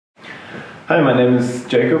Hi, my name is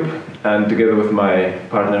Jacob, and together with my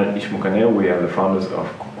partner Ishmukaneo, we are the founders of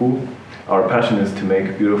Cucú. Our passion is to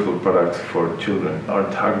make beautiful products for children. Our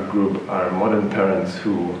target group are modern parents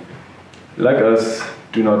who, like us,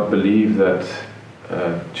 do not believe that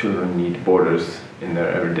children need borders in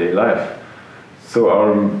their everyday life. So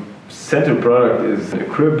our center product is a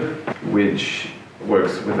crib which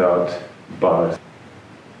works without bars.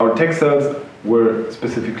 Our textiles were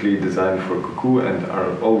specifically designed for Cucú and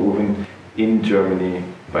are all woven in Germany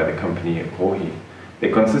by the company Rohi. They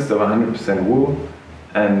consist of 100% wool,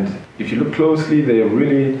 and if you look closely, they are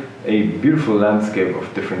really a beautiful landscape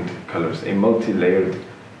of different colors, a multi-layered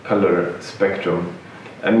color spectrum.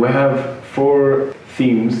 And we have 4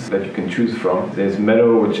 themes that you can choose from. There's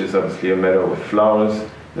meadow, which is obviously a meadow with flowers.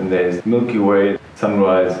 Then there's Milky Way,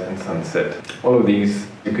 sunrise and sunset. All of these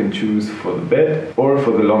you can choose for the bed or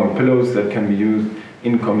for the long pillows that can be used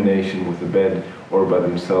in combination with the bed or by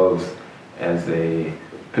themselves as a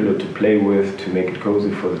pillow to play with, to make it cozy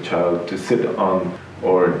for the child to sit on,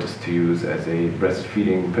 or just to use as a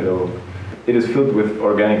breastfeeding pillow. It is filled with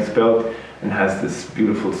organic spelt and has this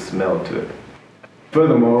beautiful smell to it.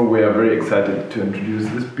 Furthermore, we are very excited to introduce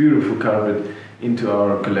this beautiful carpet into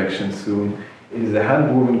our collection soon. It is a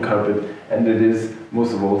hand-woven carpet, and it is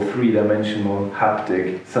most of all 3-dimensional,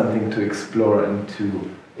 haptic, something to explore and to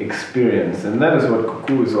experience. And that is what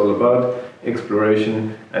Cucú is all about: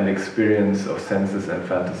 exploration and experience of senses and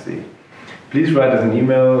fantasy. Please write us an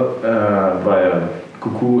email via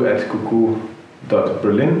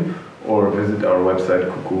cucú@cucú.berlin or visit our website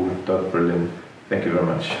cucú.berlin. Thank you very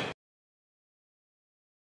much.